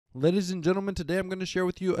Ladies and gentlemen, today I'm going to share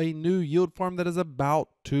with you a new yield farm that is about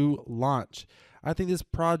to launch. I think this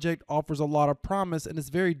project offers a lot of promise and it's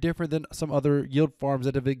very different than some other yield farms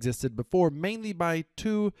that have existed before, mainly by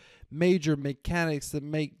two major mechanics that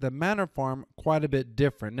make the Manor Farm quite a bit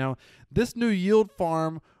different. Now, this new yield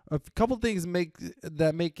farm, a couple things make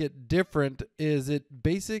it different is it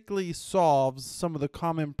basically solves some of the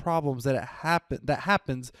common problems that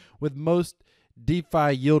happens with most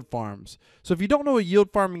DeFi yield farms. So if you don't know what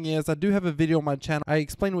yield farming is, I do have a video on my channel. I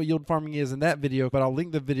explain what yield farming is in that video, but I'll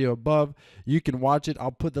link the video above. You can watch it.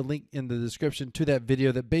 I'll put the link in the description to that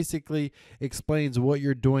video that basically explains what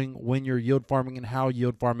you're doing when you're yield farming and how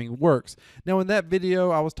yield farming works. Now in that video,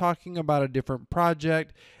 I was talking about a different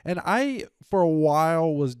project, and I for a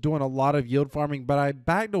while was doing a lot of yield farming, but I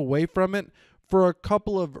backed away from it for a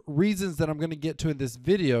couple of reasons that I'm going to get to in this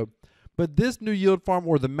video. But this new yield farm,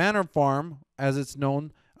 or the Manor Farm as it's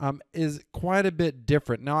known, is quite a bit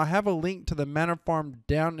different. Now I have a link to the Manor Farm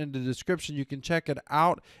down in the description. You can check it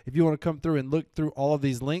out if you want to come through and look through all of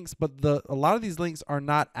these links. But a lot of these links are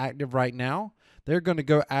not active right now. They're going to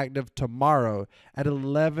go active tomorrow at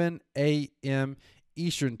 11 a.m.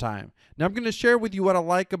 Eastern time. Now I'm going to share with you what I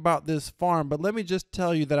like about this farm, but let me just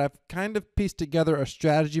tell you that I've kind of pieced together a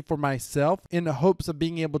strategy for myself in the hopes of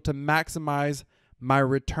being able to maximize my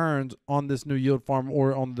returns on this new yield farm,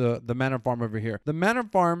 or on the Manor Farm over here. The Manor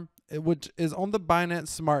Farm, which is on the Binance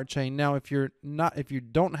Smart Chain. Now, if you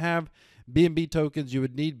don't have BNB tokens, you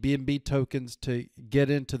would need BNB tokens to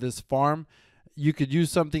get into this farm. You could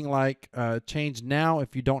use something like Change Now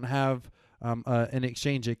if you don't have an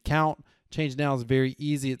exchange account. Change Now is very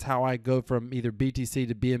easy. It's how I go from either BTC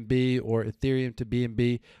to BNB or Ethereum to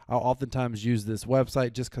BNB. I'll oftentimes use this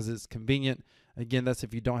website just because it's convenient. Again, that's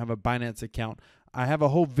if you don't have a Binance account. I have a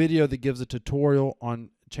whole video that gives a tutorial on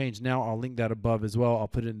Change Now. I'll link that above as well. I'll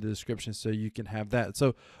put it in the description so you can have that.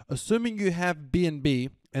 So assuming you have BNB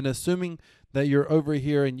and assuming that you're over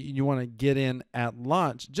here and you want to get in at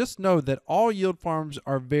launch, just know that all yield farms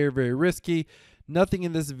are very, very risky. Nothing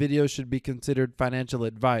in this video should be considered financial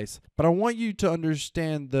advice, but I want you to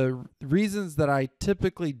understand the reasons that I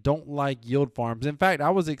typically don't like yield farms. In fact, I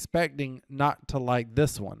was expecting not to like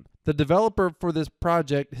this one. The developer for this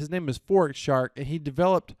project, his name is Forex and he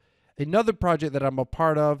developed another project that I'm a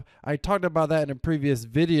part of. I talked about that in a previous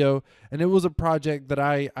video, and it was a project that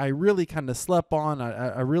I really kind of slept on.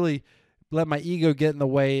 I really let my ego get in the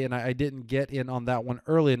way, and I didn't get in on that one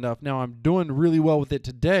early enough. Now I'm doing really well with it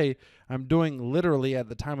today. I'm doing literally, at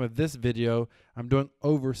the time of this video, I'm doing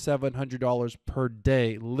over $700 per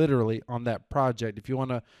day, literally, on that project. If you want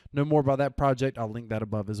to know more about that project, I'll link that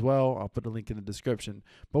above as well. I'll put a link in the description.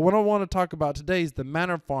 But what I want to talk about today is the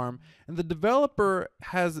Manor Farm, and the developer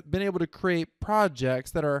has been able to create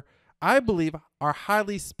projects that are, I believe, are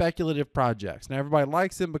highly speculative projects. Now, everybody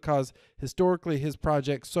likes him because historically his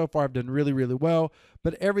projects so far have done really, really well,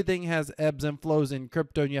 but everything has ebbs and flows in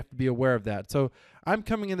crypto, and you have to be aware of that. So I'm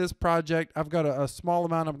coming in this project. I've got a small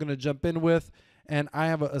amount I'm going to jump in with, and I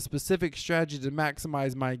have a specific strategy to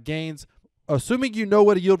maximize my gains. Assuming you know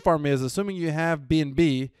what a yield farm is, assuming you have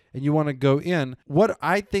BNB and you want to go in, what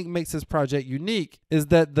I think makes this project unique is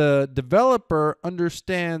that the developer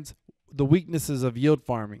understands the weaknesses of yield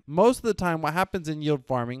farming. Most of the time, what happens in yield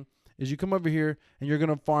farming is you come over here and you're going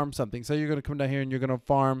to farm something. So you're going to come down here and you're going to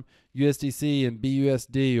farm USDC and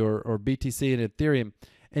BUSD or BTC and Ethereum,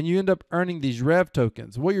 and you end up earning these Rev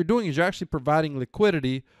tokens. What you're doing is you're actually providing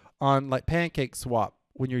liquidity on like Pancake Swap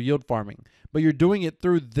when you're yield farming, but you're doing it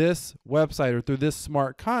through this website or through this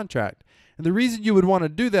smart contract. And the reason you would want to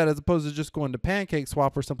do that as opposed to just going to Pancake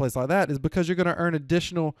Swap or someplace like that is because you're going to earn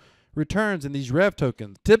additional returns in these Rev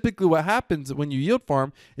tokens. Typically what happens when you yield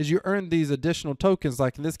farm is you earn these additional tokens,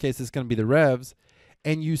 like in this case it's going to be the Revs,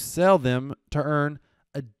 and you sell them to earn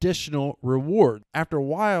additional reward. After a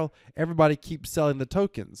while, everybody keeps selling the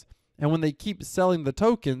tokens, and when they keep selling the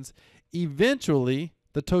tokens, eventually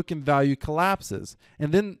the token value collapses,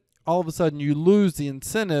 and then all of a sudden you lose the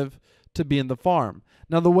incentive to be in the farm.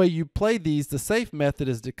 Now, the way you play these, the safe method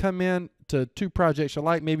is to come in to two projects you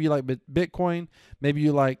like. Maybe you like Bitcoin, maybe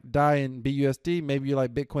you like DAI and BUSD, maybe you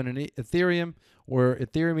like Bitcoin and Ethereum, or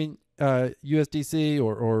Ethereum USDC,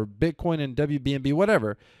 or Bitcoin and WBNB,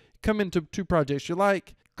 whatever. Come into two projects you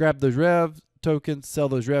like, grab those Rev tokens, sell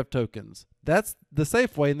those Rev tokens. That's the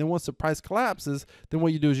safe way. And then once the price collapses, then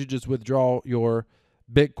what you do is you just withdraw your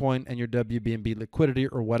Bitcoin and your WBNB liquidity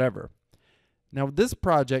or whatever. Now, this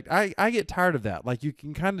project, I get tired of that. Like, you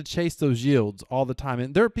can kind of chase those yields all the time.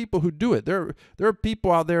 And there are people who do it. There are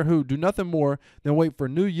people out there who do nothing more than wait for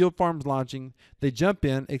new yield farms launching. They jump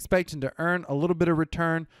in, expecting to earn a little bit of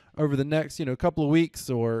return over the next, couple of weeks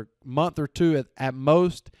or month or two at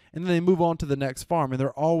most, and then they move on to the next farm. And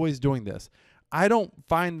they're always doing this. I don't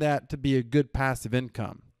find that to be a good passive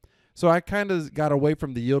income. So I kind of got away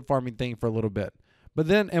from the yield farming thing for a little bit. But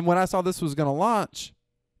then, and when I saw this was going to launch,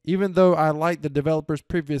 even though I liked the developer's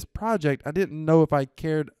previous project, I didn't know if I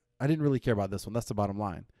cared. I didn't really care about this one. That's the bottom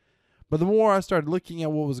line. But the more I started looking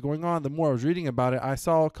at what was going on, the more I was reading about it, I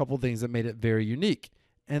saw a couple things that made it very unique.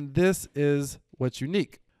 And this is what's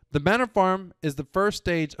unique. The Manor Farm is the first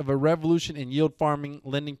stage of a revolution in yield farming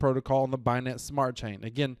lending protocol on the Binance Smart Chain.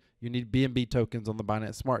 Again, you need BNB tokens on the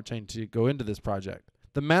Binance Smart Chain to go into this project.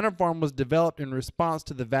 The Manor Farm was developed in response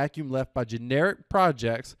to the vacuum left by generic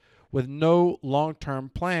projects with no long-term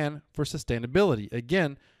plan for sustainability.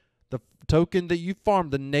 Again, the token that you farm,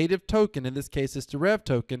 the native token, in this case it's the Rev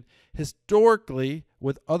token, historically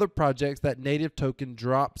with other projects, that native token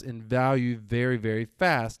drops in value very, very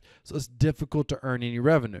fast, so it's difficult to earn any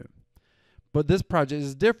revenue. But this project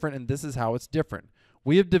is different, and this is how it's different.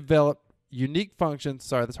 We have developed unique functions.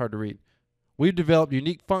 Sorry, that's hard to read. We've developed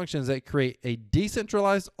unique functions that create a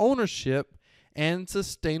decentralized ownership and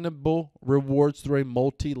sustainable rewards through a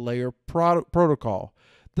multi-layer protocol.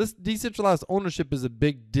 This decentralized ownership is a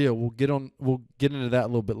big deal. We'll get into that a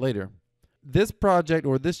little bit later. This project,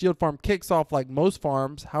 or this yield farm, kicks off like most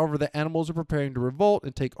farms. However, the animals are preparing to revolt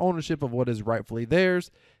and take ownership of what is rightfully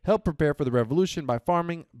theirs. Help prepare for the revolution by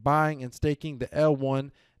farming, buying, and staking the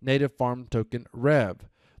L1 native farm token Rev.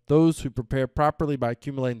 Those who prepare properly by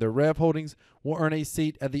accumulating their Rev holdings will earn a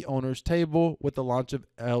seat at the owner's table with the launch of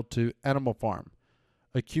L2 Animal Farm,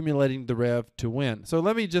 accumulating the Rev to win. So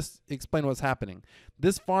let me just explain what's happening.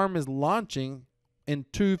 This farm is launching in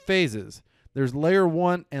two phases. There's layer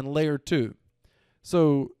 1 and layer 2.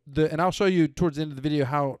 So and I'll show you towards the end of the video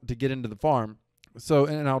how to get into the farm.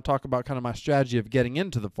 And I'll talk about kind of my strategy of getting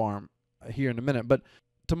into the farm here in a minute. But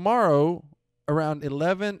tomorrow around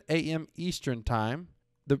 11 a.m. Eastern time,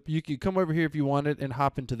 you can come over here if you wanted and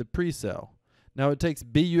hop into the pre-sale. Now it takes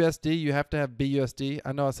BUSD. You have to have BUSD.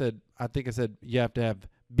 I think I said you have to have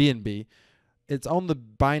BNB. It's on the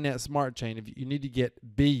Binance Smart Chain. If you need to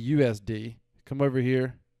get BUSD, come over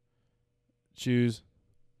here, choose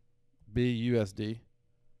BUSD,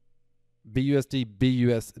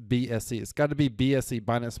 BSC. It's got to be BSC,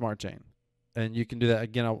 Binance Smart Chain. And you can do that.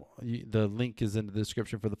 Again, the link is in the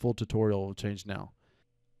description for the full tutorial. Will change now.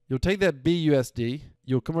 You'll take that BUSD,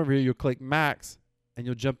 you'll come over here, you'll click max, and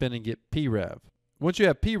you'll jump in and get PREV. Once you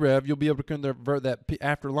have PREV, you'll be able to convert that,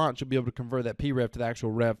 after launch, you'll be able to convert that PREV to the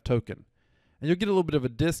actual Rev token. And you'll get a little bit of a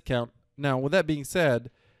discount. Now, with that being said,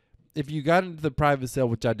 if you got into the private sale,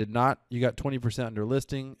 which I did not, you got 20% under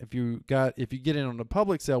listing. If you get in on the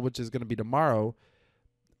public sale, which is going to be tomorrow,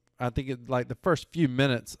 I think it's like the first few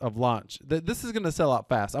minutes of launch. This is going to sell out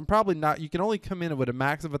fast. I'm probably not, you can only come in with a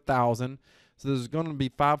max of 1,000. So there's going to be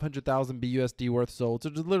 500,000 BUSD worth sold. So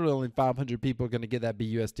there's literally only 500 people going to get that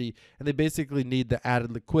BUSD. And they basically need the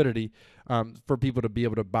added liquidity for people to be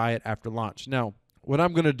able to buy it after launch. Now, what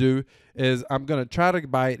I'm going to do is I'm going to try to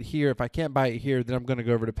buy it here. If I can't buy it here, then I'm going to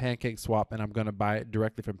go over to PancakeSwap and I'm going to buy it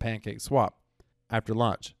directly from PancakeSwap after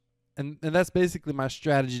launch. And that's basically my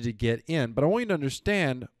strategy to get in. But I want you to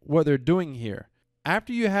understand what they're doing here.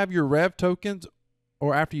 After you have your Rev tokens,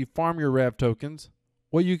 or after you farm your Rev tokens,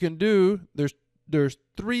 what you can do, there's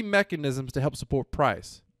three mechanisms to help support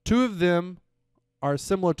price. Two of them are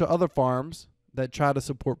similar to other farms that try to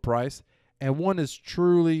support price, and one is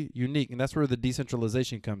truly unique, and that's where the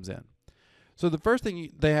decentralization comes in. So the first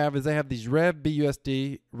thing they have these Rev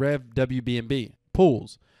BUSD, Rev WBNB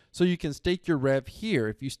pools. So you can stake your Rev here.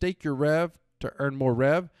 If you stake your Rev to earn more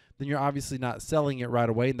Rev, then you're obviously not selling it right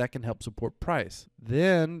away, and that can help support price.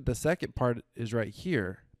 Then the second part is right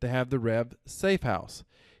here. They have the Rev Safe House.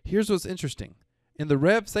 Here's what's interesting. In the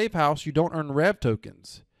Rev Safe House, you don't earn Rev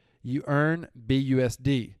tokens. You earn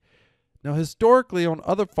BUSD. Now, historically, on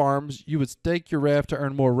other farms, you would stake your Rev to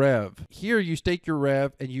earn more Rev. Here, you stake your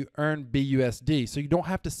Rev and you earn BUSD, so you don't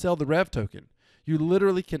have to sell the Rev token. You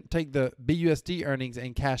literally can take the BUSD earnings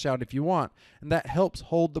and cash out if you want, and that helps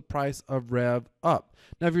hold the price of Rev up.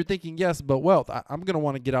 Now, if you're thinking, yes, but Wealth, I'm going to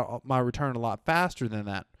want to get out my return a lot faster than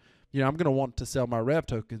that. I'm going to want to sell my Rev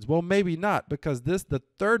tokens. Well, maybe not, because the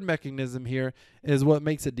third mechanism here is what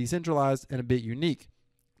makes it decentralized and a bit unique.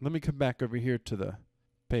 Let me come back over here to the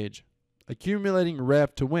page. Accumulating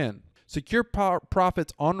Rev to win. Secure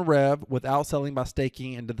profits on Rev without selling by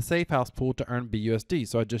staking into the Safe House pool to earn BUSD.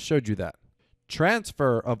 So I just showed you that.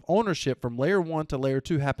 Transfer of ownership from layer 1 to layer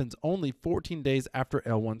 2 happens only 14 days after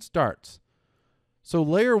L1 starts. So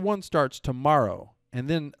layer 1 starts tomorrow, and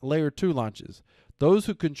then layer 2 launches. Those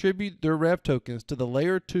who contribute their Rev tokens to the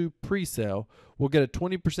layer 2 pre-sale will get a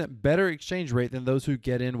 20% better exchange rate than those who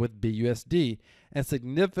get in with BUSD, and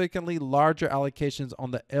significantly larger allocations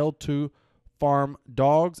on the L2 farm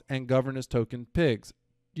dogs and governance token pigs.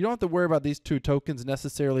 You don't have to worry about these two tokens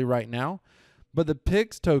necessarily right now, but the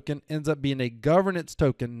pigs token ends up being a governance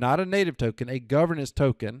token, not a native token, a governance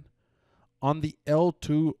token on the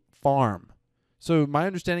L2 farm. So my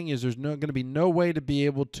understanding is there's going to be no way to be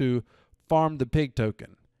able to farm the pig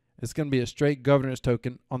token. It's going to be a straight governance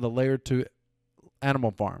token on the layer 2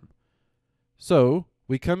 animal farm. So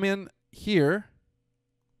we come in here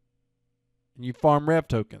and you farm Rev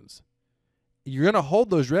tokens. You're going to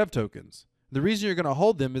hold those Rev tokens. The reason you're going to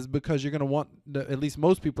hold them is because you're going to want, at least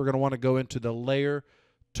most people are going to want to go into the layer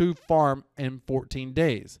 2 farm in 14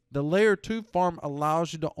 days. The layer 2 farm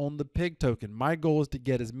allows you to own the pig token. My goal is to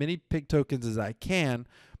get as many pig tokens as I can,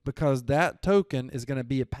 because that token is going to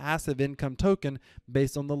be a passive income token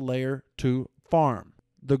based on the layer 2 farm.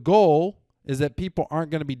 The goal is that people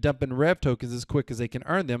aren't going to be dumping Rev tokens as quick as they can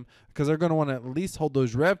earn them, because they're going to want to at least hold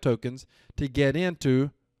those Rev tokens to get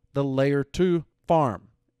into the layer 2 farm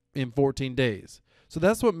in 14 days. So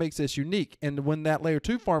that's what makes this unique. And when that layer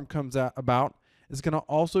 2 farm comes out about, it's going to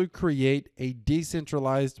also create a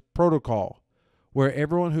decentralized protocol where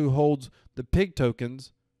everyone who holds the pig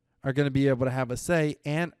tokens are going to be able to have a say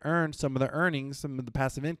and earn some of the earnings, some of the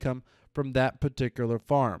passive income from that particular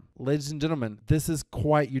farm. Ladies and gentlemen, this is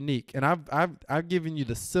quite unique. And I've given you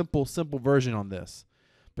the simple version on this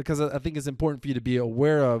because I think it's important for you to be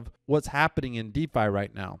aware of what's happening in DeFi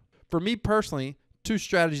right now. For me personally, two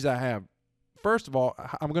strategies I have. First of all,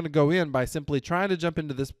 I'm going to go in by simply trying to jump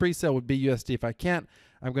into this pre-sale with BUSD. If I can't,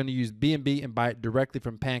 I'm going to use BNB and buy it directly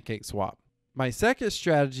from PancakeSwap. My second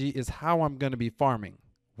strategy is how I'm going to be farming.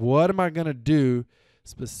 What am I going to do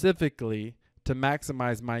specifically to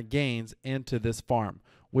maximize my gains into this farm?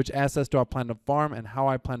 Which assets do I plan to farm and how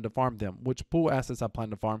I plan to farm them? Which pool assets I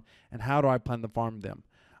plan to farm and how do I plan to farm them?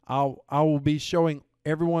 I will be showing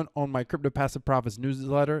everyone on my Crypto Passive Profits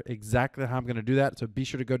newsletter exactly how I'm going to do that. So be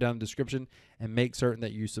sure to go down in the description and make certain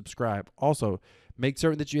that you subscribe. Also, make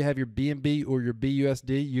certain that you have your BNB or your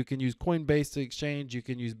BUSD. You can use Coinbase to exchange. You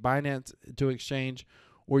can use Binance to exchange,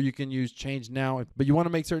 or you can use Change Now. But you want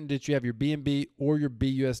to make certain that you have your BNB or your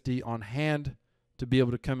BUSD on hand to be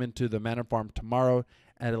able to come into the Manor Farm tomorrow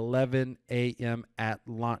at 11 a.m. at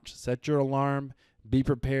launch. Set your alarm. Be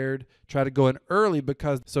prepared. Try to go in early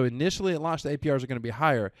because so initially at launch the APRs are going to be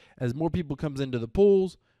higher. As more people comes into the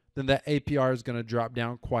pools, then that APR is going to drop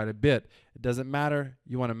down quite a bit. It doesn't matter.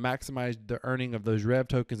 You want to maximize the earning of those Rev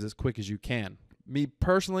tokens as quick as you can. Me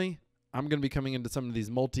personally, I'm going to be coming into some of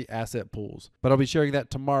these multi-asset pools, but I'll be sharing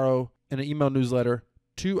that tomorrow in an email newsletter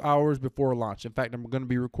 2 hours before launch. In fact, I'm going to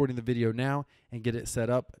be recording the video now and get it set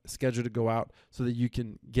up, scheduled to go out so that you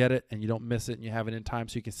can get it and you don't miss it and you have it in time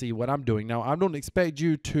so you can see what I'm doing. Now, I don't expect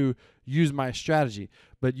you to use my strategy,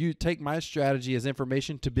 but you take my strategy as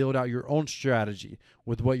information to build out your own strategy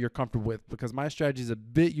with what you're comfortable with, because my strategy is a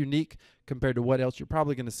bit unique compared to what else you're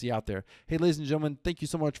probably going to see out there. Hey, ladies and gentlemen, thank you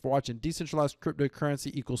so much for watching. Decentralized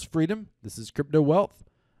cryptocurrency equals freedom. This is Crypto Wealth.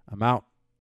 I'm out.